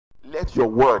let your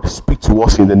word speak to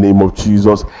us in the name of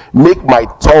Jesus. Make my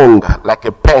tongue like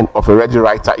a pen of a ready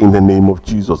writer in the name of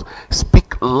Jesus.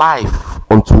 Speak life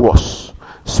unto us.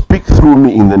 Speak through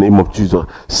me in the name of Jesus.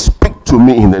 Speak to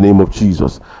me in the name of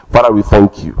Jesus. Father, we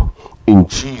thank you. In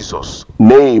Jesus'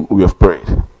 name we have prayed.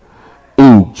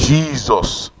 In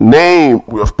Jesus' name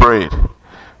we have prayed.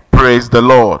 Praise the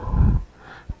Lord.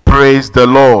 Praise the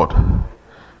Lord.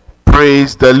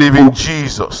 Praise the living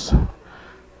Jesus.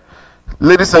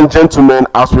 Ladies and gentlemen,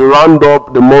 as we round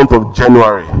up the month of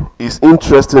January, it's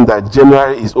interesting that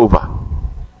January is over.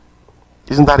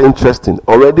 Isn't that interesting?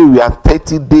 Already we are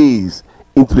 30 days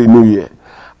into the new year.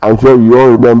 I'm sure you all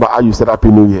remember how you said Happy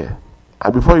New Year.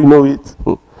 And before you know it,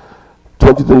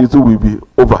 2022 will be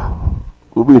over.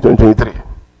 We'll be in 2023.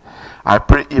 I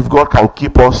pray if God can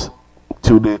keep us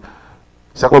till the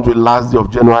second to the last day of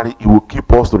January, He will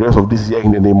keep us the rest of this year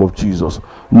in the name of Jesus.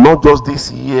 Not just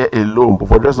this year alone, but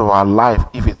for the rest of our life,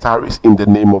 if it tarries, in the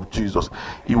name of Jesus.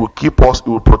 He will keep us, He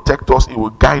will protect us, He will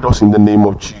guide us in the name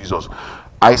of Jesus.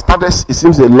 I started, it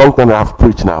seems a long time I have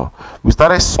preached now. We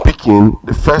started speaking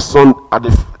the first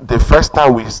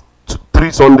time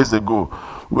 3 Sundays ago.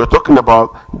 We were talking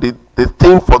about the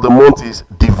theme for the month is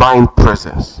divine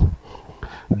presence.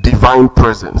 Divine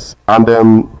presence. And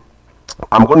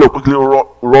I'm going to quickly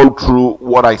run through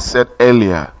what I said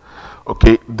earlier.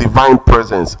 Okay, divine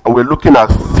presence. And we're looking at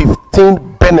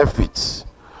 15 benefits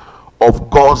of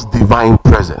God's divine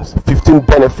presence. 15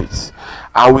 benefits.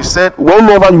 And we said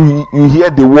whenever you hear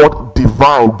the word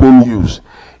divine being used,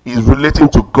 is relating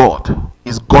to God.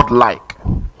 Is God-like.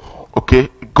 Okay,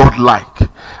 God-like.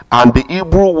 And the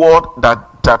Hebrew word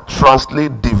that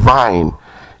translates divine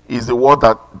is the word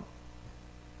that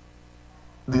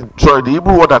the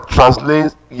Hebrew word that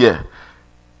translates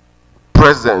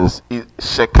presence is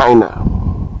Shekinah.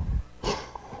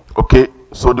 Okay,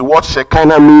 so the word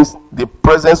Shekinah means the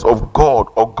presence of God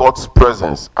or God's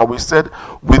presence. And we said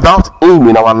without Him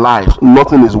in our lives,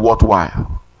 nothing is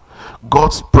worthwhile.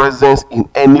 God's presence in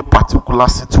any particular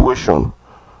situation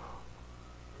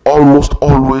almost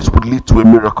always would lead to a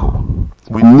miracle.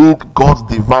 We need God's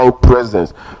divine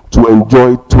presence to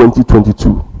enjoy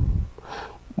 2022.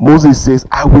 Moses says,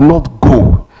 I will not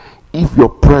go if your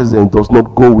presence does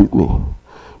not go with me.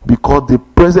 Because the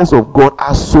presence of God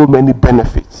has so many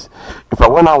benefits. In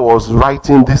fact, when I was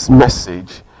writing this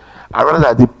message, I realized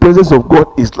that the presence of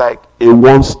God is like a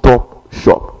one-stop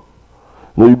shop.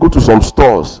 You know, you go to some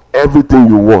stores, everything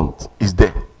you want is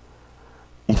there.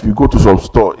 If you go to some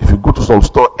store,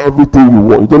 everything you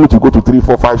want, you don't need to go to 3,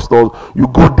 4, 5 stores. You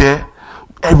go there,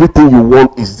 everything you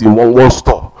want is in one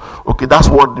store. Okay, that's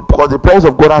what, because the presence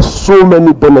of God has so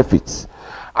many benefits.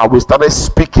 And we started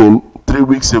speaking 3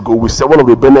 weeks ago. We said one of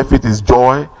the benefits is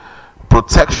joy,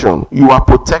 protection. You are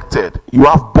protected. You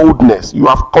have boldness. You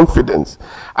have confidence.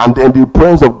 And then the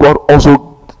presence of God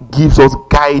also gives us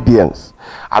guidance.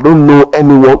 I don't know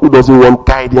anyone who doesn't want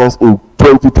guidance in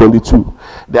 2022.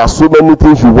 There are so many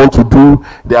things you want to do.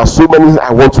 There are so many things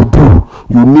I want to do.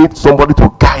 You need somebody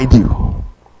to guide you.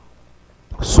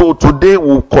 So today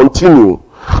we'll continue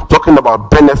talking about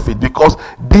benefit, because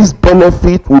this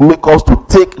benefit will make us to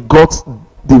take God's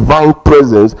divine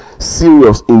presence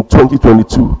serious in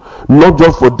 2022. Not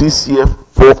just for this year,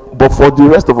 but for the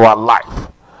rest of our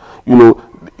life. You know,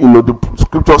 the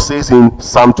scripture says in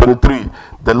Psalm 23,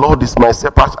 the Lord is my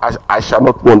shepherd, I shall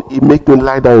not want. He make me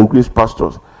lie down in green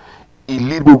pastures. He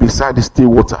lead me beside the still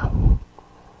water.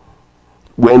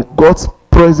 When God's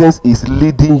presence is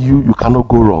leading you, you cannot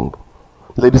go wrong.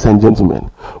 Ladies and gentlemen,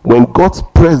 when God's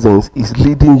presence is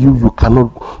leading you, you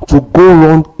cannot. To go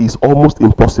wrong is almost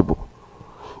impossible.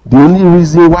 The only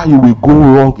reason why you will go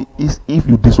wrong is if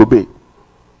you disobey.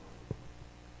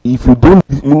 If you don't,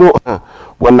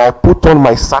 when I put on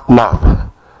my sat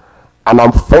nav and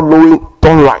I'm following,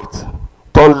 turn right,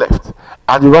 turn left,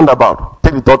 at the roundabout,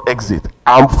 take the third exit,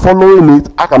 I'm following it,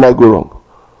 how can I go wrong?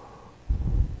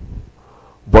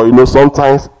 But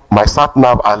sometimes my sat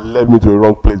nav has led me to the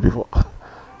wrong place before.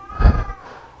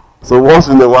 So once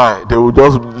in a while, they will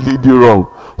just lead you wrong.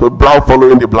 So blind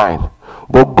following the blind.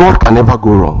 But God can never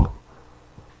go wrong.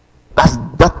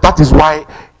 That is why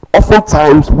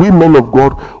oftentimes we men of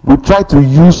God, we try to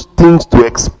use things to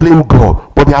explain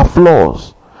God, but they are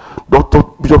flaws.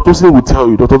 Bishop Tosin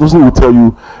will tell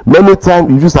you, many times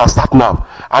you use our sat nav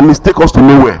and it takes us to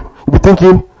nowhere. You'll be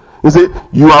thinking, you say,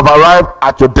 you have arrived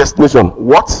at your destination.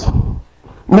 What?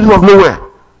 Middle of nowhere.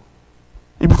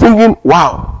 You'll be thinking,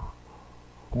 wow.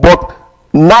 But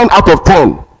 9 out of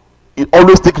 10, it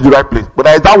always takes you to the right place. But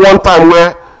there is that one time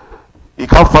where you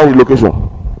can't find the location.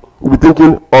 You'll be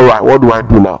thinking, all right, what do I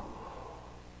do now?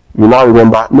 You now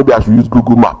remember, maybe I should use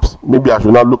Google Maps. Maybe I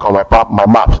should not look at my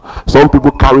maps. Some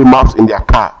people carry maps in their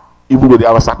car, even though they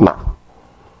have a sat nav.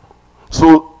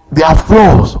 So there are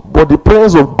flaws, but the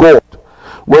presence of God,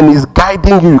 when He's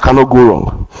guiding you, you cannot go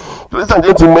wrong. So, ladies and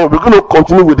gentlemen, we're going to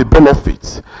continue with the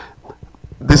benefits.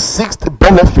 The sixth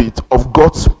benefit of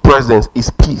God's presence is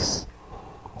peace.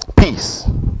 Peace.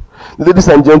 Ladies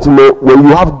and gentlemen, when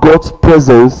you have God's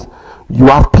presence, you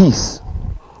have peace.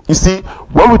 You see,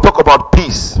 when we talk about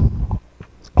peace,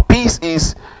 peace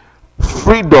is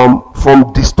freedom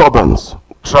from disturbance,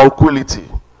 tranquility.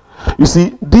 You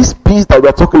see, this peace that we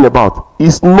are talking about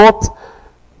is not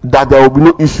that there will be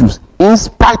no issues. In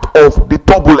spite of the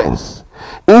turbulence,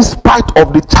 in spite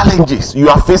of the challenges you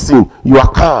are facing, you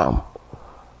are calm.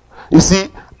 You see,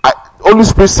 Holy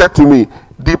Spirit said to me,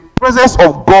 the presence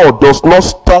of God does not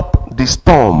stop the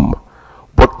storm,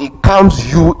 but it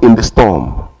calms you in the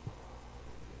storm.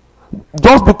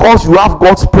 Just because you have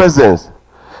God's presence,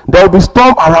 there will be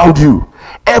storm around you.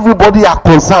 Everybody are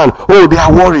concerned. Oh, they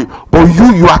are worried. But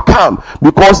you are calm,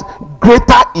 because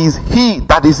greater is He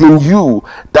that is in you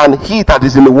than he that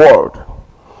is in the world.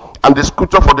 And the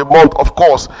scripture for the month, of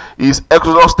course, is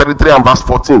Exodus 33 and verse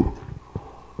 14.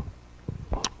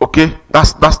 Okay,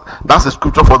 that's the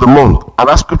scripture for the month. And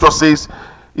that scripture says,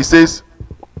 it says,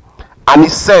 and He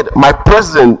said, my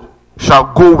presence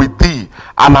shall go with thee,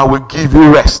 and I will give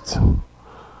you rest.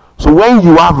 So when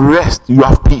you have rest, you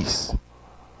have peace.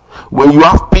 When you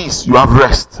have peace, you have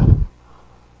rest.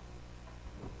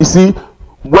 You see,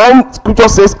 when scripture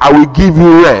says I will give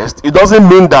you rest, it doesn't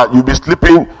mean that you'll be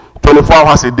sleeping 24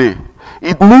 hours a day.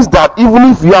 It means that even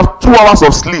if you have 2 hours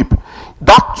of sleep,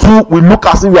 that 2 will look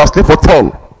as if you are asleep for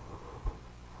 10.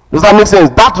 Does that make sense?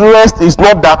 That rest is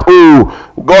not that,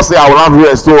 oh, God say I will have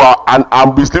rest, so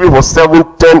I'll be sleeping for 7,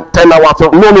 10 hours.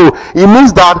 No. It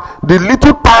means that the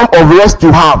little time of rest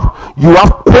you have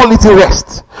quality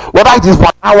rest. Whether it is for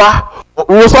an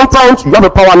hour, sometimes you have a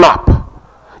power nap.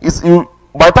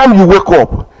 By the time you wake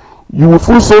up, you will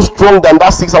feel so strong than that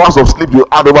 6 hours of sleep you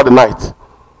had over the night.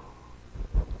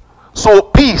 So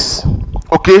peace,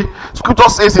 okay? Scripture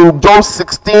says in John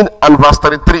 16 and verse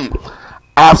 33,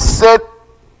 I have said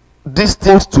these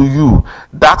things to you,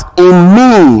 that in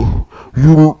me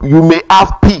you may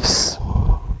have peace,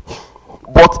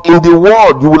 but in the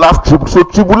world you will have tribulations. So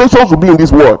tribulations will be in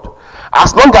this world.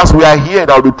 As long as we are here,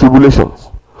 there will be tribulations.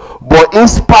 But in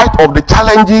spite of the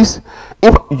challenges,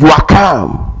 if you are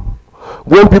calm.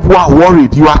 When people are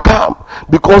worried, you are calm,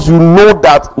 because you know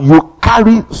that you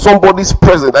carry somebody's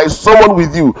presence. There is someone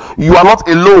with you. You are not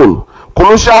alone.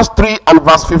 Colossians 3 and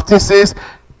verse 15 says,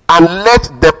 and let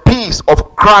the peace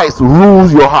of Christ rule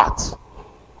your heart.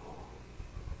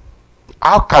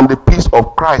 How can the peace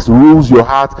of Christ rule your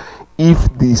heart if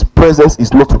this presence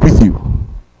is not with you?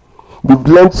 We've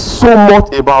learned so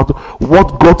much about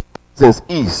what God's presence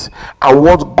is and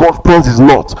what God's presence is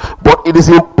not. But it is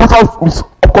important,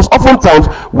 because oftentimes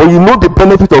when you know the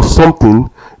benefit of something,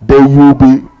 then you'll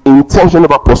be intentional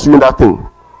about pursuing that thing.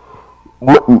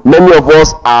 Many of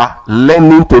us are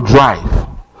learning to drive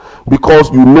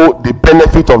because you know the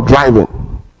benefit of driving.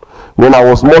 When I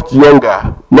was much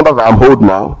younger, not that I'm old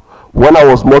now, when I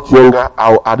was much younger,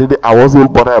 I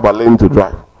wasn't bothered about learning to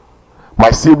drive. My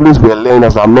siblings were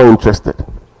learning, so I'm not interested,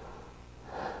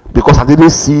 because I didn't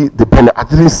see the benefit. I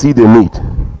didn't see the need.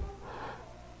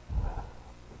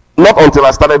 Not until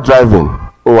I started driving,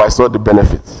 I saw the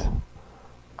benefits.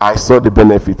 I saw the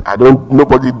benefit.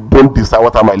 Nobody don't decide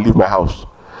what time I leave my house.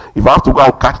 If I have to go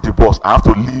and catch the bus, I have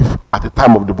to leave at the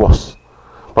time of the bus.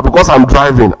 But because I'm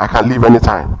driving, I can leave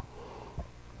anytime.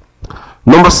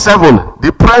 Number 7,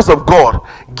 the presence of God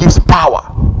gives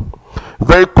power.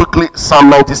 Very quickly, Psalm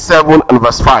 97 and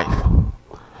verse 5.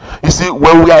 You see,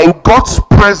 when we are in God's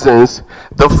presence,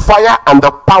 the fire and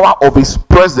the power of His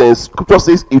presence, scripture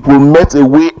says, it will melt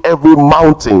away every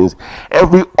mountains,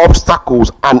 every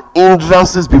obstacles and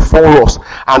hindrances before us,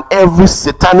 and every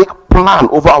satanic plan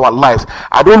over our lives.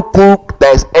 I don't think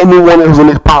there is anyone else who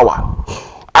needs power.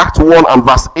 Acts 1 and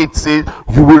verse 8 says,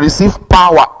 you will receive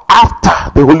power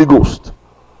after the Holy Ghost.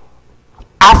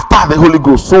 After the Holy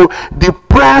Ghost. So the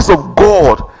presence of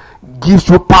God gives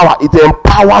you power. It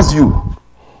empowers you.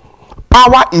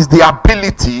 Power is the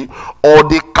ability or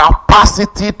the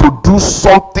capacity to do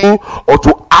something or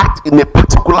to act in a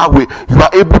particular way. You are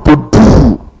able to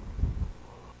do.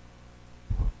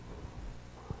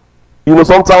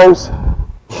 Sometimes,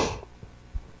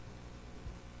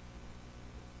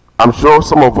 I'm sure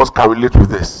some of us can relate with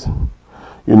this.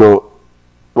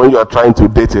 When you are trying to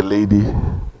date a lady,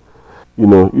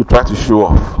 you try to show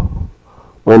off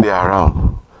when they are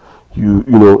around.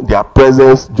 Their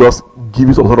presence just gives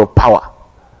you some sort of power.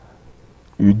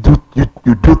 You do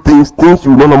things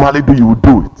you don't normally do, you will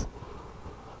do it.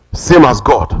 Same as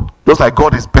God. Just like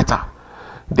God is better.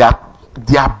 The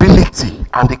ability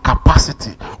and the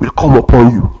capacity will come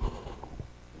upon you.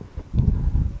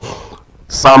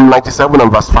 Psalm 97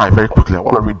 and verse 5, very quickly, I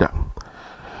want to read that.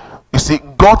 You see,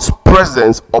 God's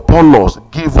presence upon us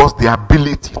gives us the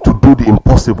ability to do the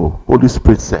impossible. Holy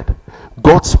Spirit said,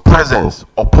 God's presence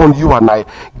upon you and I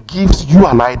gives you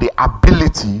and I the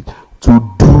ability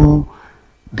to do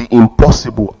the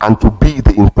impossible and to be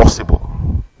the impossible.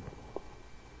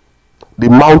 The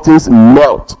mountains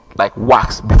melt like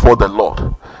wax before the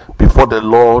Lord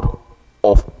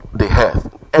of the earth.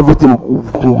 Everything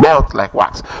will melt like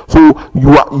wax. So you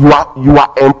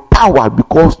are empowered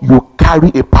because you carry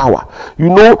a power. You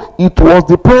know, it was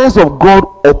the presence of God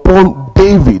upon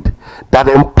David that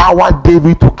empowered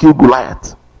David to kill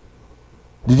Goliath.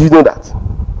 Did you know that?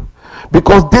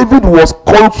 Because David was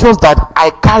conscious that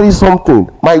I carry something.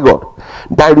 My God,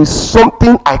 there is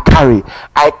something I carry.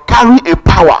 I carry a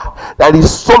power. There is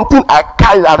something I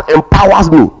carry that empowers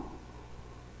me.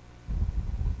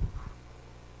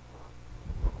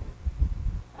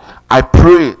 I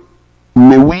pray,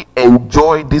 may we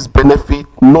enjoy this benefit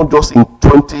not just in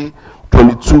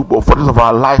 2022, but for the rest of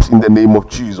our lives in the name of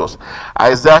Jesus.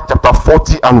 Isaiah chapter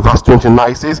 40 and verse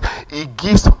 29 says, He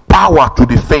gives power to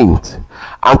the faint,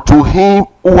 and to him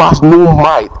who has no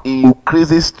might, He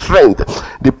increases strength.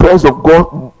 The presence of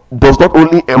God does not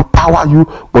only empower you,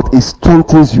 but it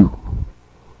strengthens you.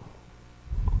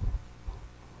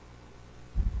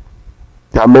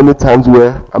 There are many times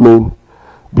where,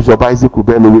 Bishop Isaac will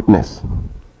bear me witness.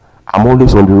 I'm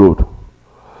always on the road.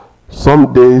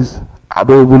 Some days, I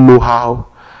don't even know how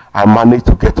I managed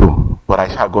to get home, but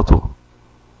I shall go home.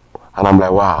 And I'm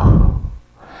like, wow,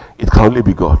 it can only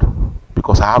be God,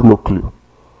 because I have no clue.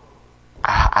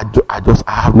 I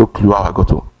have no clue how I got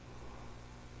home.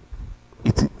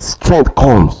 Strength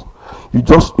comes.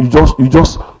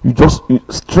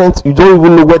 Strength, you don't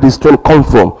even know where the strength comes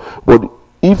from. But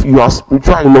if you are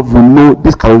spiritual enough, you know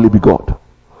this can only be God.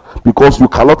 Because you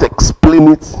cannot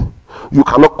explain it, you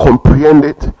cannot comprehend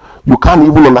it, you can't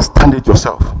even understand it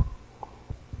yourself.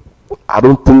 I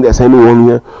don't think there's anyone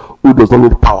here who does not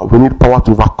need power. We need power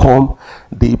to overcome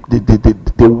the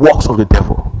works of the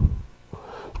devil.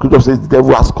 Scripture says the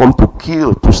devil has come to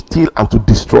kill, to steal, and to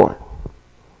destroy.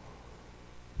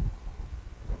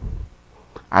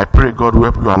 I pray God will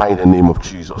help you and I in the name of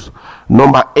Jesus.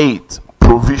 Number 8,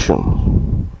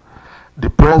 provision. The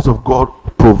presence of God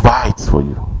provides for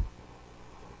you.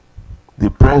 The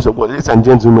presence of God, ladies and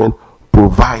gentlemen,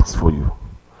 provides for you.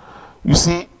 You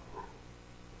see,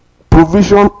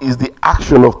 provision is the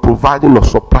action of providing or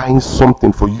supplying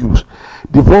something for use.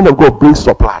 The presence of God brings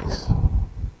supplies.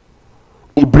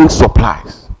 It brings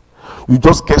supplies. You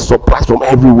just get supplies from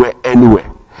everywhere,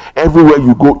 anywhere. Everywhere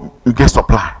you go, you get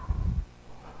supply.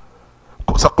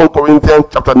 2 Corinthians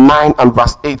chapter 9 and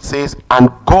verse 8 says, and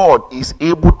God is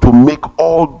able to make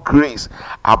all grace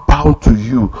abound to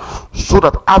you, so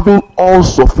that having all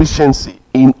sufficiency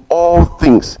in all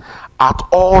things at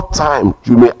all times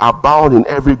you may abound in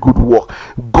every good work.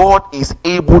 God is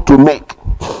able to make.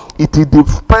 It is the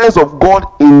presence of God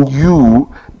in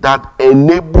you that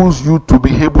enables you to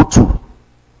be able to.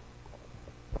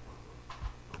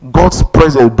 God's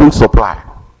presence brings supply.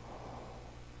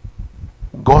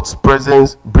 God's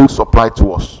presence brings supply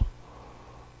to us.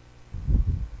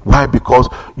 Why? Because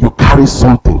you carry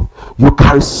something. You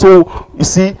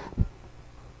see,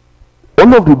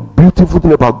 one of the beautiful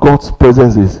things about God's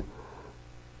presence is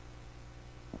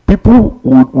people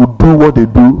would do what they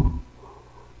do.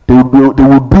 They will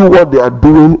do what they are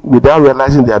doing without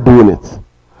realizing they are doing it.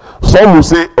 Some will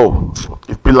say, oh,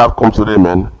 if Pilar comes today,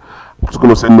 man, I'm just going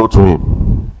to say no to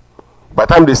him. By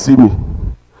the time they see me,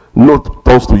 no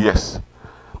turns to yes.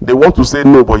 They want to say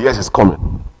no, but yes is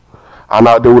coming. And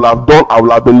I will have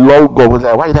been long gone.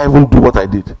 Like, why did I even do what I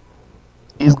did?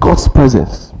 It's God's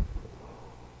presence.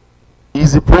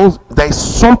 It's the presence. There is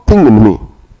something in me.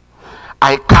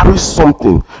 I carry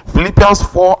something. Philippians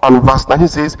 4 and verse 19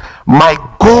 says, my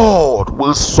God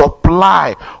will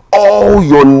supply all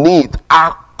your need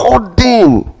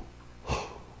according.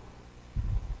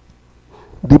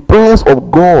 The presence of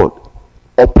God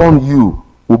upon you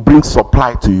will bring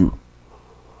supply to you.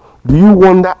 Do you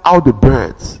wonder how the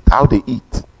birds, how they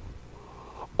eat?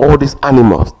 All these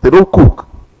animals, they don't cook.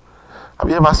 Have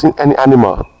you ever seen any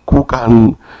animal cook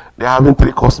and they're having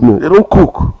 3-course meal? They don't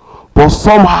cook, but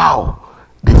somehow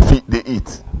they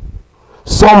eat.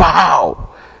 Somehow,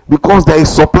 because there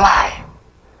is supply.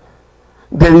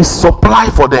 There is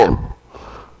supply for them.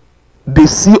 They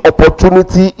see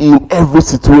opportunity in every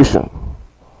situation.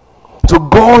 So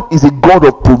God is a God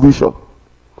of provision.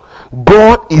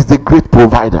 God is the great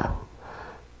provider.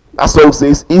 That song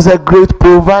says, He's a great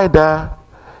provider.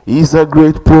 He's a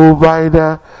great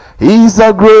provider. He's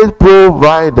a great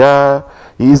provider.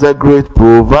 He's a great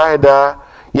provider.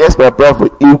 Yes, my brother,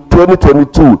 in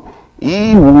 2022,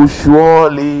 He will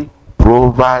surely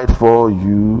provide for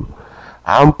you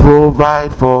and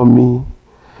provide for me.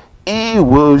 He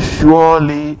will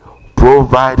surely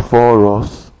provide for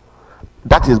us.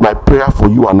 That is my prayer for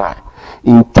you and I.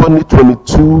 In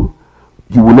 2022,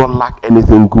 you will not lack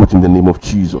anything good in the name of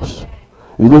Jesus.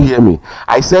 You don't hear me?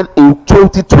 I said in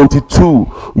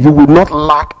 2022, you will not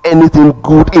lack anything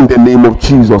good in the name of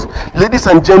Jesus. Ladies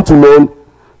and gentlemen,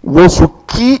 once you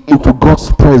key into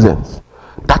God's presence,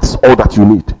 that's all that you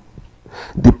need.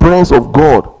 The presence of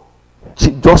God,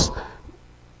 just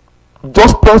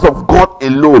presence of God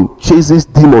alone chases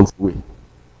demons away.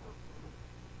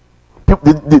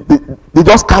 They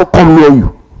just can't come near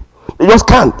you. They just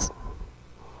can't.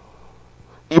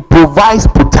 He provides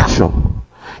protection.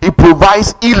 He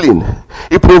provides healing.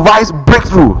 He provides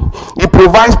breakthrough. He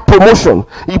provides promotion.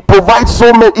 He provides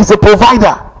so many. He's a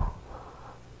provider.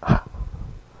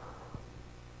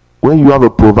 When you have a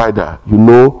provider, you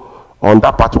know on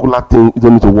that particular thing, you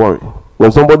don't need to worry.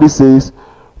 When somebody says,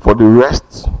 for the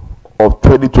rest of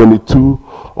 2022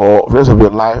 or the rest of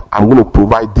your life, I'm going to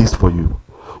provide this for you,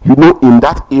 you know in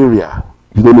that area,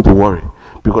 you don't need to worry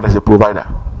because there's a provider.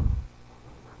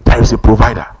 There is a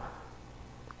provider.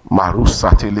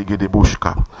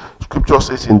 Scripture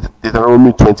says in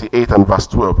Deuteronomy 28 and verse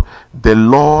 12, the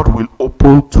Lord will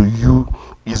open to you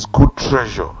his good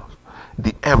treasure,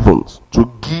 the heavens,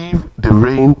 to give the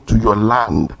rain to your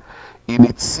land in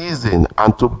its season,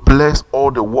 and to bless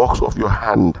all the works of your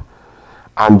hand.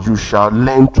 And you shall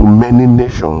lend to many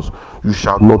nations, you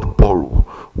shall not borrow.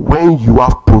 When you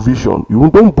have provision, you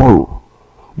don't borrow,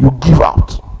 you give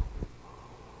out.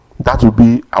 That will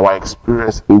be our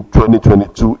experience in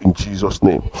 2022 in Jesus'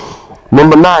 name.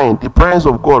 Number 9, the presence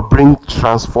of God brings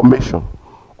transformation.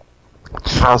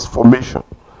 Transformation.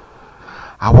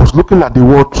 I was looking at the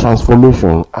word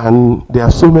transformation, and there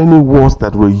are so many words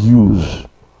that were used.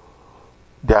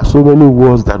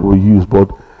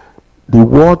 But the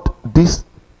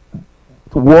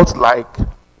words like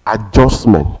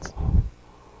adjustment,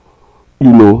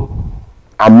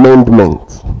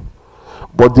 amendment.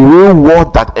 But the real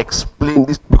word that explains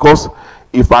this, because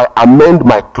if I amend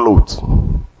my clothes,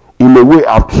 in a way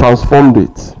I've transformed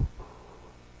it.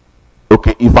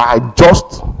 Okay, if I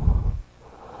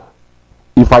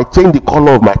change the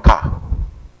color of my car,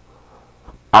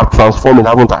 I've transformed it,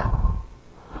 haven't I?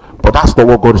 But that's not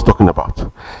what God is talking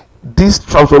about. This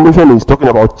transformation is talking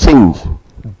about change,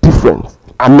 different,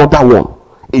 another one,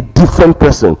 a different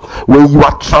person. When you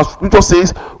are transformed, it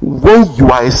says, when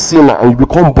you are a sinner and you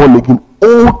become born again,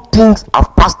 all things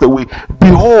have passed away.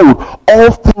 Behold,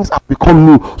 all things have become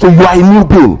new. So you are a new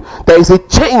being. There is a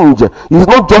change. It's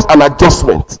not just an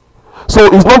adjustment. So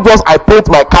it's not just I paint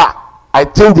my car, I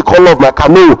change the color of my car.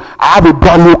 No, I have a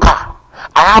brand new car.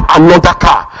 I have another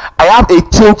car. I have a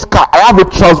changed car. I have a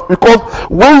trans. Because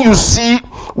when you see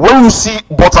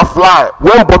butterfly,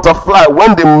 when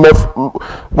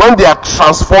they are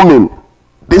transforming,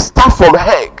 they start from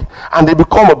egg and they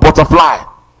become a butterfly.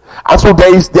 And so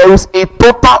there is a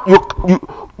total, you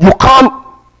can't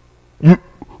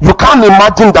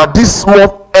imagine that this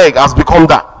small egg has become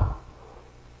that.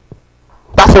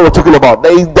 That's what we're talking about.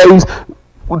 There is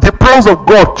the presence of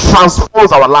God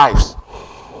transforms our lives.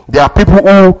 There are people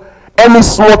who, any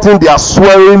small thing, they are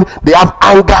swearing, they have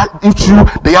anger issue,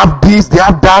 they have this, they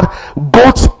have that.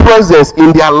 God's presence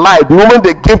in their life, the moment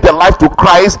they give their life to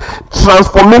Christ,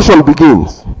 transformation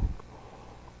begins.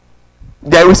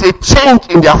 There is a change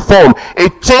in their form, a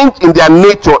change in their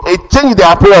nature, a change in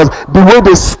their appearance, the way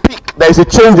they speak. There is a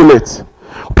change in it.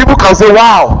 People can say,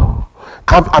 wow,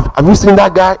 have you seen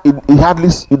that guy?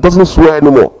 He doesn't swear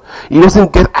anymore. He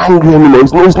doesn't get angry anymore.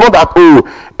 It's not that,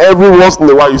 every once in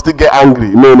a while you still get angry.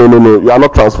 No. You are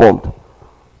not transformed.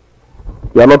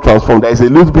 You are not transformed. There is a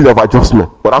little bit of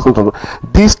adjustment, but that's not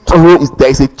transformed. This transformation there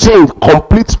is a change,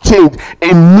 complete change,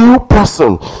 a new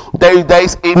person. There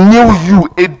is a new you,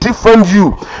 a different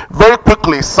you. Very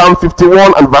quickly, Psalm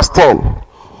 51 and verse 10.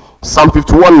 Psalm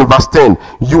 51 and verse 10.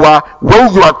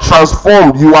 When you are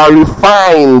transformed, you are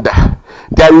refined.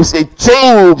 There is a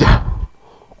change.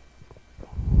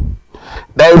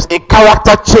 There is a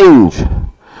character change.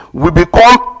 We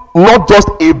become not just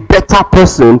a better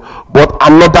person, but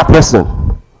another person.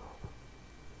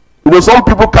 Some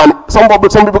people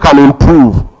can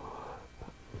improve.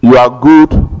 You are good,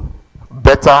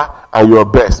 better, and you are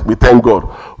best. We thank God.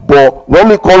 But when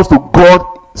it comes to God,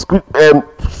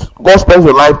 God spends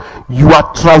your life, you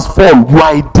are transformed. You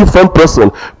are a different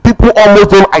person. People almost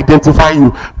don't identify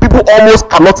you. People almost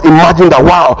cannot imagine that,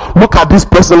 wow, look at this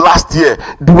person last year,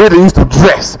 the way they used to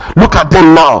dress. Look at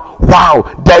them now. Wow,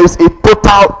 there is a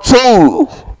total change.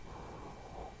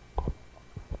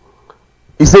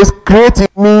 He says, create in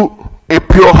me a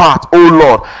pure heart, O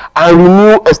Lord, and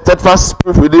renew a steadfast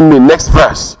spirit within me. Next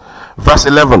verse, verse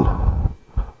 11.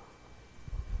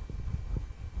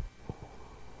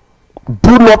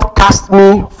 Do not cast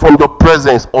me from your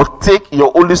presence, or take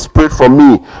your Holy Spirit from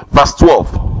me. Verse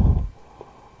 12.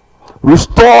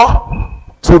 Restore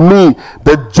to me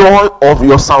the joy of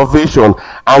your salvation,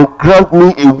 and grant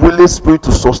me a willing spirit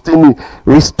to sustain me.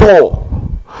 Restore.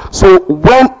 So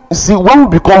when we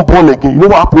become born again, you know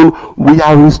what happened? We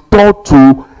are restored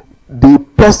to the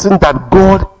person that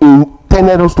God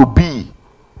intended us to be.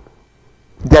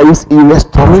 There is a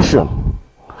restoration.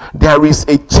 There is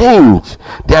a change.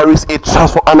 There is a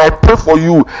transform. And I pray for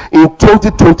you in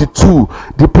 2022,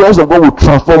 the presence of God will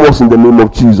transform us in the name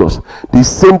of Jesus. The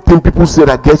same thing people say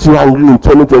that gets you angry in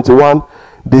 2021,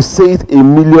 they say it a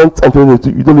million times in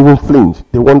 2022. You don't even flinch.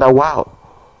 They wonder, wow.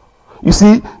 You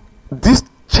see, this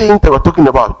change that we're talking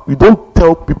about, we don't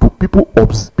tell people.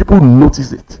 People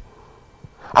notice it.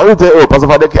 I don't tell you, Pastor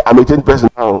Fadeke, I'm a changed person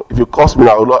now. If you curse me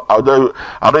now, I don't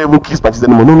even kiss my kids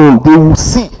anymore. No, they will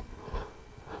see.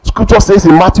 Scripture says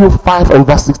in Matthew 5 and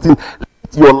verse 16,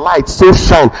 let your light so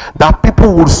shine that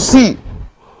people will see.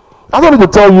 I don't need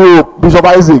to tell you, Bishop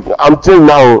Isaac, I'm changed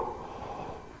now.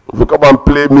 If you come and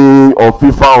play me on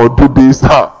FIFA or do this,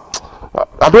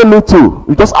 I don't need to.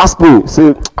 You just ask me,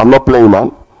 say, I'm not playing,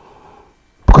 man,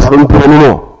 because I don't play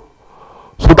anymore.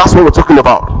 So that's what we're talking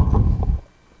about.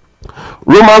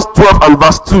 Romans 12 and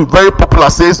verse 2, very popular,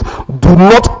 says, do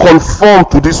not conform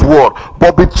to this world,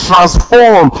 but be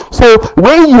transformed. So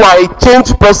when you are a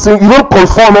changed person, you don't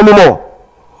conform anymore.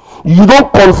 You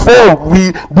don't conform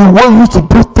with the way you used to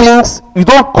do things. You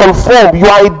don't conform. You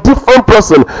are a different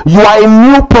person. You are a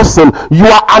new person. You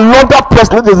are another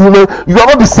person. You are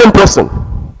not the same person.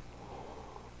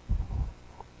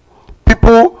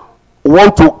 People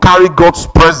want to carry God's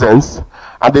presence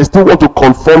and they still want to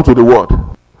conform to the world.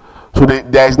 So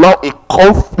there is now a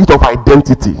conflict of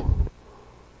identity.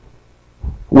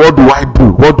 What do I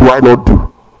do? What do I not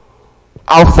do?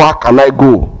 How far can I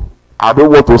go? I don't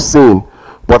want to sin,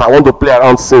 but I want to play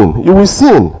around sin. You will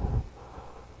sin.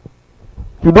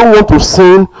 You don't want to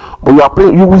sin, but you are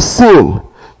playing. You will sin.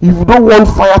 If you don't want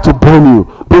fire to burn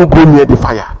you, don't go near the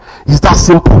fire. It's that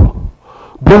simple.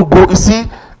 Don't go. You see,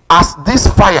 as this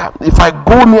fire, if I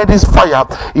go near this fire,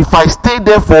 if I stay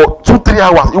there for 2-3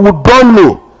 hours, it will burn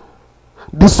me.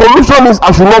 The solution is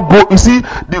I should not go. You see,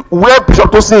 where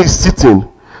Bishop Tosin is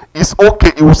sitting is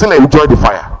okay. He will still enjoy the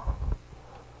fire.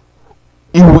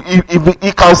 If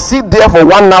he can sit there for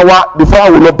 1 hour, the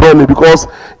fire will not burn him because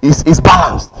it's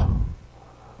balanced.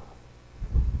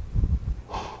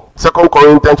 2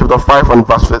 Corinthians chapter 5 and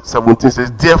verse 17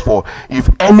 says, therefore, if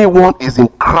anyone is in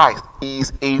Christ, he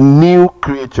is a new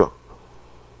creature.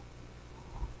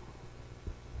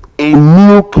 A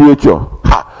new creature.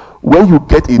 When you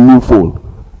get a new phone,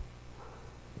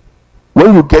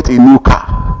 when you get a new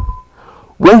car,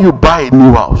 when you buy a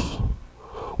new house,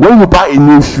 when you buy a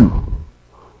new shoe,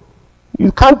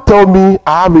 you can't tell me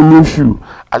I have a new shoe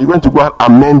and you're going to go and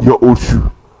amend your old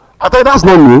shoe. I tell you, that's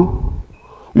not new.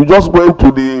 You just go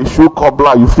into the shoe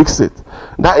cobbler, you fix it.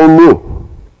 That ain't new.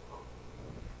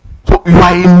 So you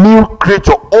are a new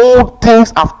creature. All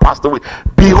things have passed away.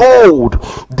 Behold,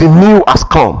 the new has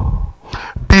come.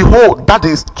 Behold, that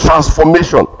is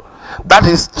transformation. That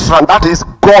is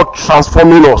God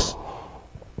transforming us.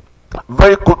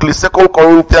 Very quickly, 2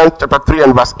 Corinthians chapter 3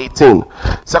 and verse 18.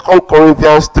 2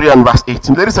 Corinthians 3 and verse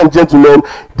 18. Ladies and gentlemen,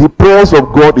 the presence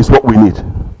of God is what we need.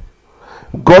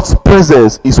 God's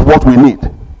presence is what we need.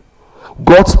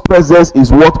 God's presence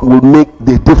is what will make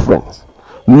the difference.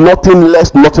 Nothing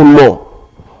less, nothing more.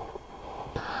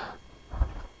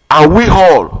 And we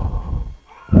all,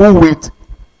 who with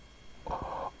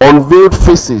unveiled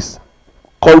faces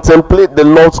contemplate the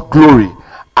Lord's glory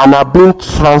and are being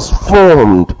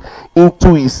transformed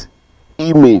into his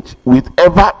image with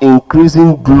ever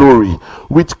increasing glory,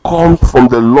 which comes from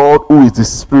the Lord who is the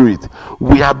Spirit.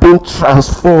 We are being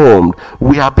transformed.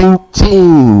 We are being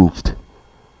changed.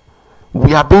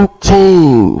 We are being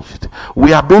changed.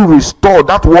 We are being restored.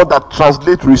 That word that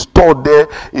translates restored there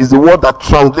is the word that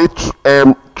translates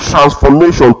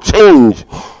transformation, change.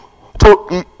 So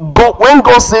when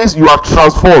God says you are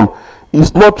transformed,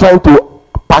 he's not trying to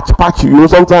patch you. You know,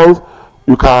 sometimes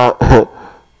you can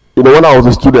you know, when I was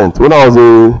a student, when I was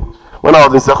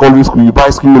in secondary school, you buy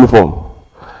school uniform.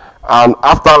 And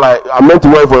after like I meant to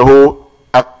work for a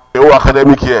whole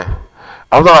academic year.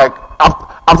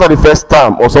 After the first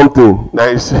term or something,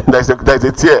 there is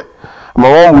a tear. My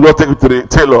mom will not take it to the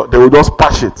tailor. They will just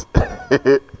patch it.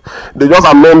 They just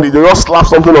amend it. They just slap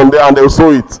something on there and they will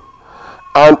sew it.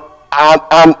 And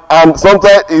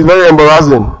sometimes it's very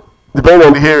embarrassing, depending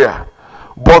on the area.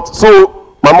 But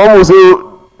so my mom will say,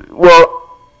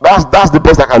 well, that's the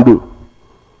best I can do.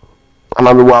 And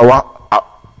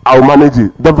I'll manage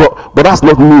it. But that's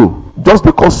not new. Just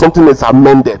because something is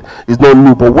amended is not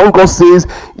new. But when God says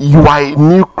you are a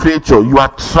new creature, you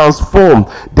are transformed,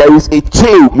 there is a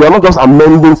change. You are not just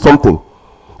amending something.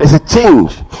 There's a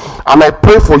change. And I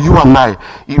pray for you and I,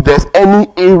 if there's any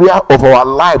area of our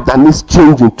life that needs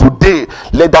changing today,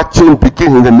 let that change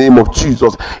begin in the name of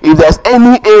Jesus. If there's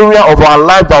any area of our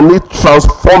life that needs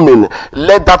transforming,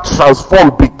 let that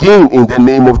transform begin in the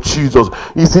name of Jesus.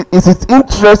 Is it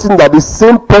interesting that the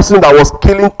same person that was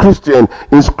killing Christian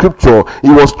in scripture,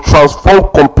 he was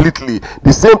transformed completely.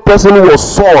 The same person who was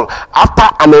Saul, after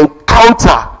an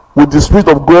encounter with the Spirit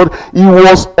of God, he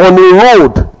was on a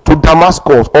road to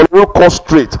Damascus, on a road called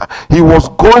Straight. He was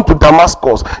going to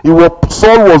Damascus.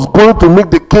 Saul was going to make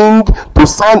the king to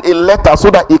sign a letter so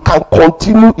that he can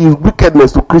continue his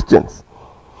wickedness to Christians,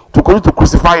 to continue to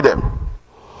crucify them.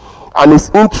 And it's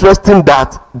interesting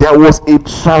that there was a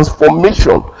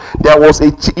transformation.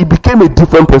 He became a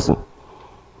different person.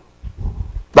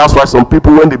 That's why some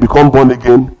people, when they become born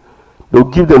again, they'll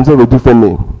give themselves a different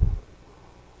name.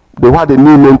 They'll add a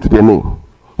new name to their name.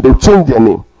 They'll change their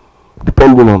name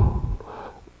depending on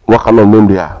what kind of name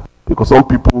they are. Because some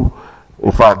people,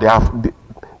 in fact, they have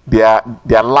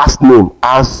their last name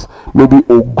as maybe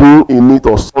Ogun in it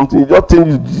or something. You just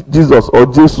change Jesus or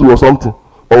Jesus or something,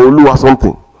 or Olu or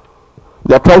something.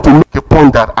 They are trying to make a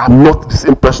point that I'm not the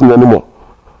same person anymore.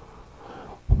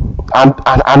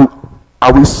 And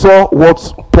we saw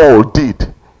what Paul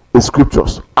did in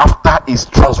scriptures after his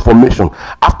transformation,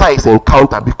 after his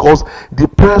encounter, because the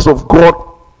presence of God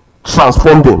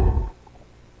transformed him.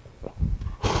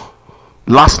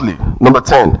 Lastly, number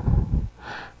 10,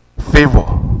 favor.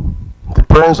 The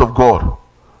presence of God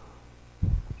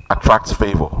attracts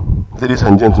favor. Ladies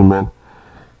and gentlemen,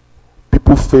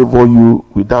 people favor you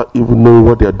without even knowing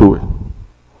what they're doing.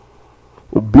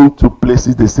 We've been to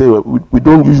places, they say, we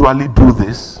don't usually do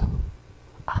this,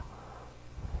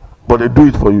 but they do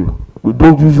it for you. We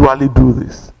don't usually do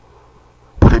this,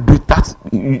 but they do it.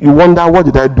 You wonder, what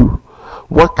did I do?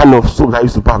 What kind of soap I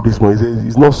used to buy this morning? He says,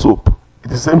 it's not soap.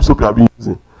 It's the same soap you have been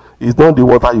using. It's not the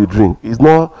water you drink. It's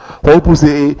not. Some people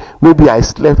say, maybe I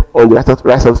slept on the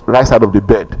right side of the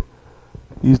bed.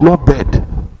 It's not bed.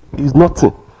 It's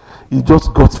nothing. It's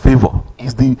just God's favor.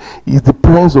 It's the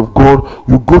presence of God.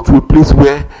 You go to a place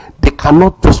where they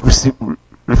cannot just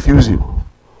refuse you.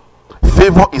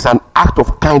 Favor is an act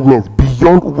of kindness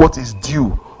beyond what is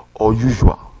due or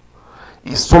usual.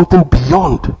 It's something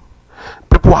beyond.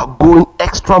 People are going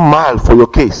extra mile for your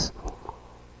case.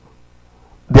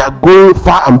 They are going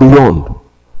far and beyond.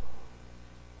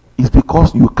 It's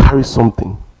because you carry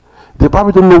something. They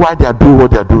probably don't know why they are doing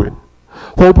what they are doing.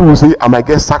 Some people will say, I might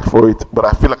get sacked for it, but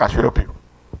I feel like I should help you.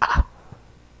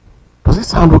 Does it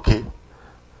sound okay?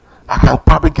 I can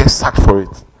probably get sacked for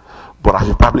it, but I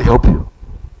should probably help you.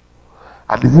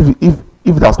 At least if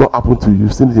it does not happen to you,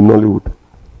 you've seen it in Hollywood.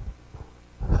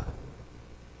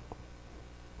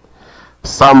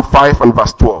 Psalm 5 and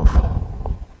verse 12.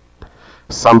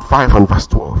 Psalm 5 and verse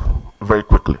 12. Very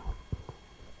quickly.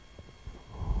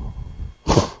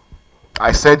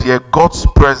 I said here, God's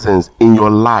presence in your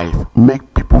life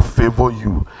make people favor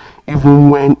you even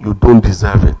when you don't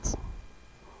deserve it.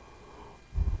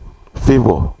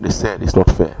 Favor, they said, is not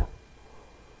fair.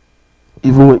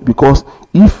 Because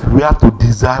if we have to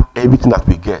deserve everything that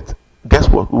we get, guess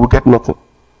what? We will get nothing.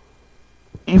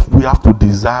 If we have to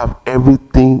deserve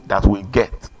everything that we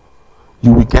get,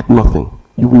 you will get nothing.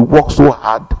 You will work so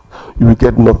hard, you will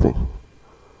get nothing.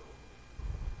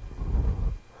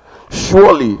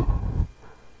 Surely,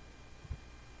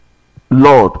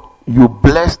 Lord, you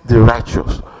bless the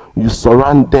righteous. You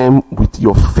surround them with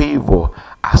your favor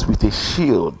as with a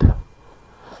shield.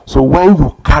 So when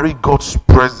you carry God's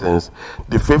presence,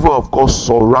 the favor of God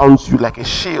surrounds you like a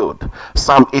shield.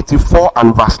 Psalm 84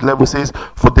 and verse 11 says,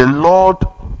 for the Lord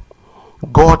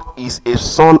God is a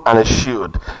sun and a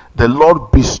shield. The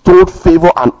Lord bestowed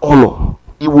favor and honor.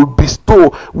 He will bestow.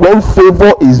 When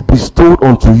favor is bestowed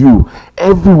unto you,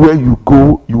 everywhere you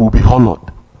go, you will be honored.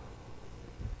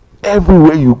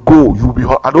 Everywhere you go, you will be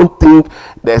honored. I don't think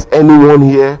there's anyone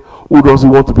here who doesn't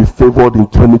want to be favored in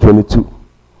 2022.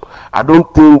 I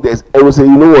don't think there's anyone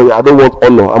saying, you know what, I don't want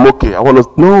honor. I'm okay. I want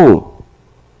to. No.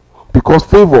 Because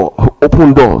favor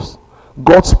open doors.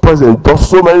 God's presence does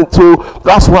so many. So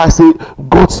that's why I say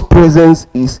God's presence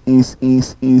is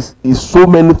so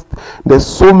many. There's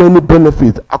so many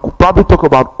benefits. I could probably talk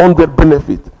about 100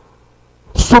 benefits.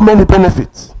 So many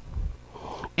benefits.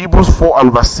 Hebrews 4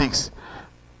 and verse 6.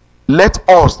 Let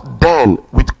us then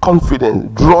with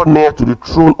confidence draw near to the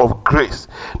throne of grace,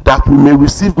 that we may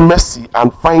receive mercy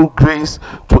and find grace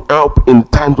to help in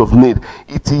times of need.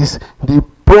 It is the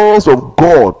presence of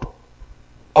God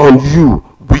on you,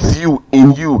 with you,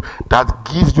 in you, that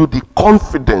gives you the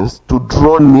confidence to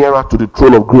draw nearer to the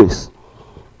throne of grace.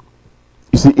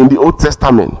 You see, in the Old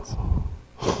Testament,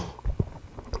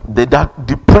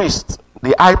 the priest,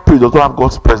 the high priest, does not have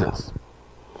God's presence.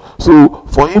 So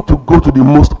for him to go to the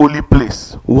most holy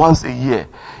place once a year,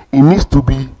 he needs to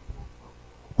be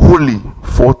holy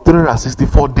for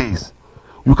 364 days.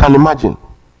 You can imagine.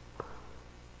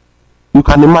 You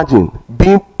can imagine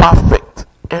being perfect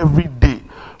every day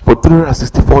for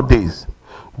 364 days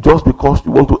just because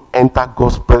you want to enter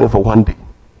God's presence for one day.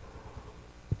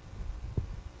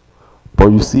 But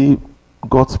you see,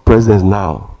 God's presence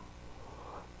now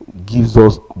gives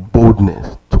us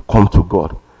boldness to come to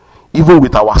God. Even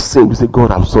with our sin, we say,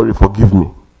 God, I'm sorry, forgive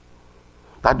me.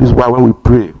 That is why when we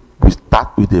pray, we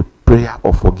start with a prayer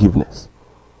of forgiveness.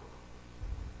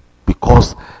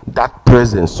 Because that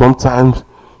presence, sometimes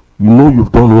you know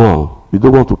you've done wrong. You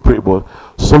don't want to pray, but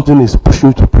something is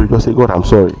pushing you to pray. Just say, God, I'm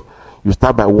sorry. You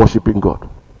start by worshiping God.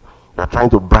 You are trying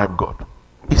to bribe God.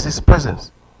 It's His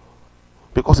presence.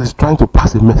 Because He's trying to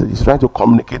pass a message. He's trying to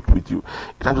communicate with you.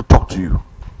 He's trying to talk to you.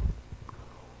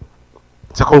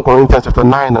 2 Corinthians chapter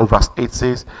 9 and verse 8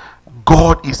 says,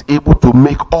 God is able to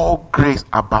make all grace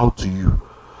abound to you,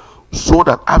 so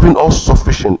that having all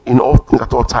sufficient in all things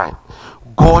at all time,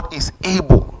 God is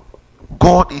able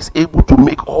to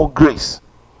make all grace.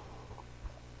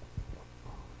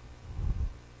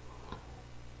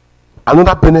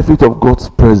 Another benefit of God's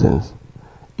presence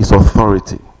is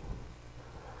authority.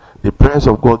 The presence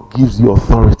of God gives you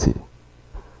authority.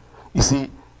 You see,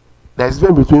 there is a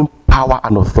difference between power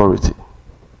and authority.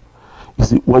 You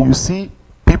see, when you see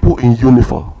people in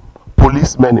uniform,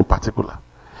 policemen in particular,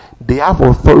 they have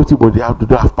authority, but they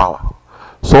don't have power.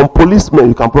 Some policemen,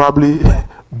 you can probably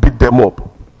beat them up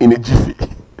in a jiffy.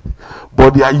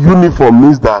 But their uniform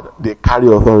means that they carry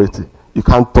authority. You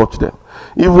can't touch them.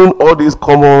 Even all these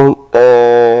common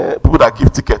people that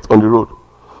give tickets on the road,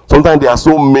 sometimes they are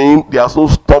so mean, they are so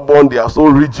stubborn, they are so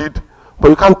rigid, but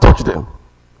you can't touch them.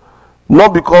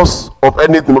 Not because of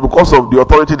anything, but because of the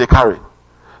authority they carry.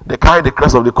 They carry the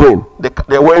crest of the queen.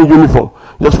 They're wearing uniform.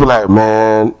 You just feel like,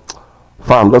 man,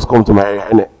 fam, just come to my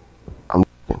area.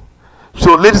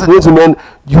 So, ladies and gentlemen,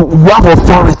 you have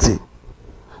authority.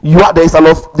 You carry an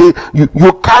authority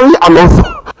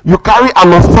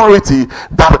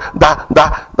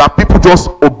that people just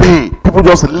obey. People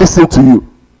just listen to you.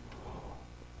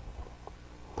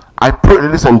 I pray,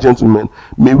 ladies and gentlemen,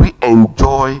 may we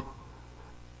enjoy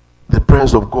the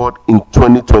presence of God in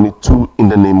 2022 in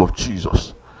the name of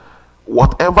Jesus.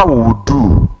 Whatever we will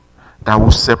do that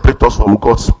will separate us from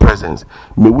God's presence,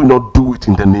 may we not do it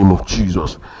in the name of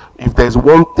Jesus. If there's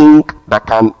one thing that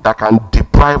can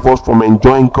deprive us from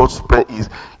enjoying God's presence, is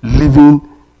living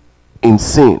in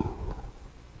sin.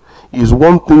 It is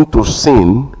one thing to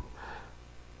sin.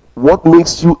 What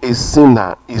makes you a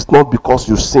sinner is not because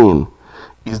you sin,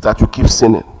 is that you keep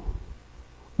sinning.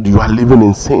 You are living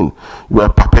in sin. You are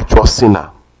a perpetual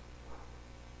sinner.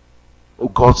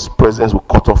 God's presence will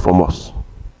cut off from us,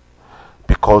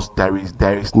 because there is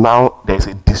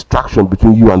a distraction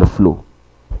between you and the flow.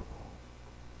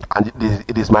 And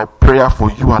it is my prayer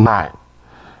for you and I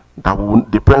that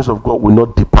the presence of God will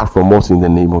not depart from us in the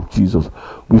name of Jesus.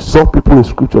 We saw people in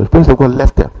scripture, the presence of God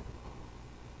left them.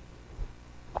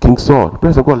 King Saul, the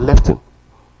presence of God left him.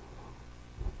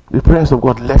 The presence of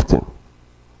God left him.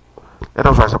 Let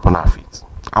us rise up on our feet.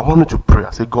 I want you to pray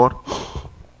and say, God,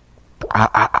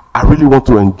 I really want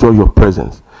to enjoy your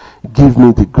presence. Give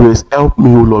me the grace. Help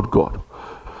me, O Lord God.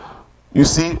 You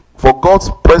see, for God's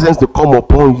presence to come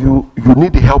upon you, you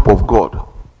need the help of God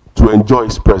to enjoy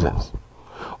His presence.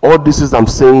 All this is I'm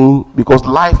saying because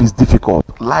life is difficult.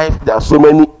 Life, there are so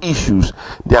many issues.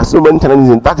 There are so many challenges,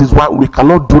 and that is why we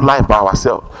cannot do life by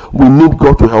ourselves. We need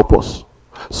God to help us.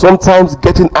 Sometimes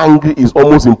getting angry is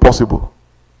almost impossible.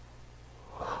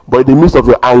 But in the midst of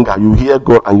your anger, you hear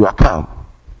God and you are calm.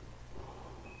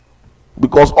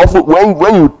 Because often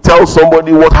when you tell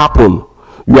somebody what happened,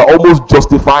 you are almost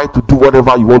justified to do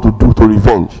whatever you want to do to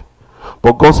revenge.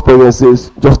 But God's presence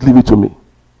says, just leave it to me.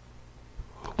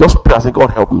 Just pray and say,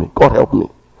 God help me. God help me.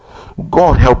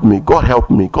 God help me, God help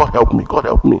me, God help me, God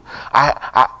help me.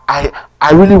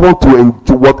 I really want to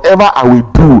enjoy whatever I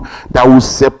will do that will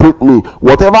separate me,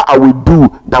 whatever I will do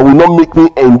that will not make me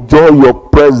enjoy your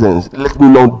presence. Let me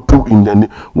not do in the name.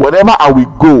 Whatever I will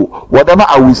go, whatever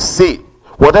I will say,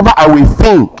 whatever I will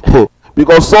think.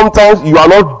 Because sometimes you are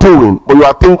not doing, but you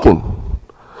are thinking.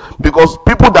 Because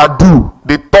people that do,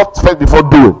 they thought first before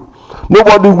doing.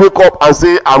 Nobody wake up and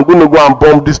say, I'm going to go and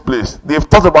bomb this place. They've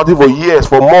thought about it for years,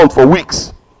 for months, for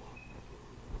weeks.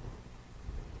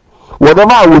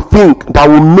 Whatever I will think that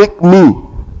will make me,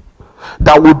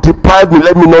 that will deprive me,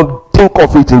 let me not think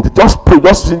of it. Just pray,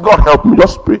 just say, God help me.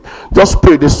 Just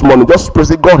pray this morning. Just pray,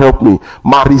 say, God help me.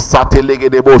 Marisate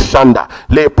legedebo shanda,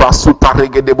 le prasuta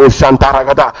regedebo shanta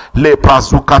ragada, le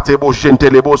prasukatebo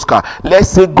shenteleboska. Let's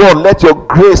say, God, let your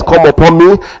grace come upon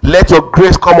me. Let your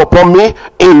grace come upon me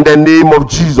in the name of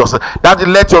Jesus. That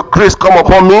let your grace come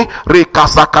upon me.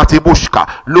 Rekasakateboshka,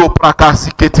 lo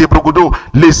prakasikete brugudo,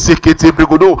 le sekete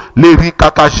brugudo, le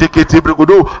rikakashekete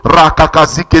brugudo,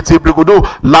 rakakasikete brugudo,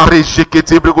 la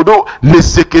reshekete brugudo.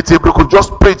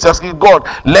 Just pray, just God,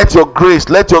 let your grace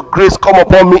come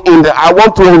upon me in the. I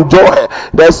want to enjoy.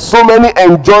 There's so many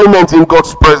enjoyment in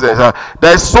God's presence.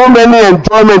 There's so many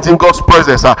enjoyment in God's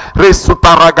presence.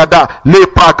 Resutaragada, le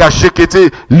praga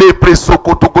shekete, le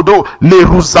presokotokodo, le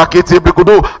rusakete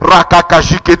brigodo,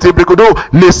 rakakashikete brigodo,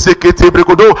 le sekete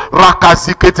brigodo,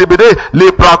 rakasikete bede,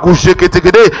 le pragu shekete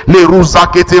gede, le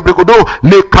rusakete brigodo,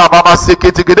 le kababa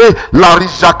sekete gede, la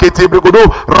rishakete brigodo,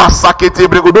 rasakete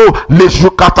brigodo.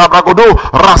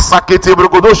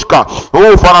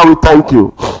 Oh, Father, we thank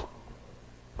you.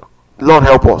 Lord,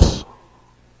 help us.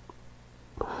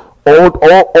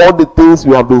 All the things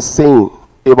we have been saying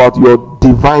about your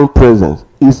divine presence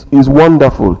is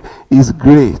wonderful, is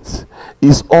great,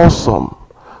 is awesome.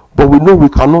 But we know we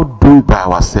cannot do it by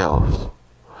ourselves.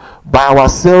 By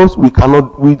ourselves, we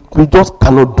just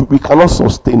cannot do. We cannot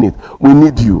sustain it. We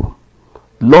need you.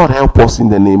 Lord, help us in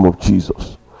the name of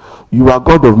Jesus. You are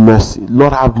God of mercy.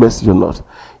 Lord, have mercy on us.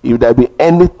 If there be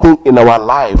anything in our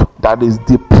life that is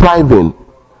depriving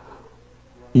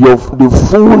the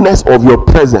fullness of your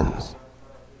presence,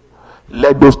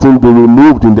 let those things be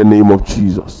removed in the name of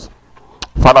Jesus.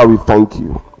 Father, we thank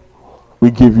you. We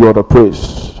give you all the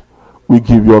praise. We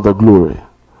give you all the glory.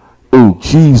 In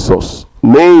Jesus'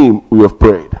 name we have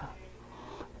prayed.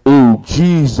 In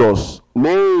Jesus'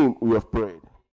 name we have prayed.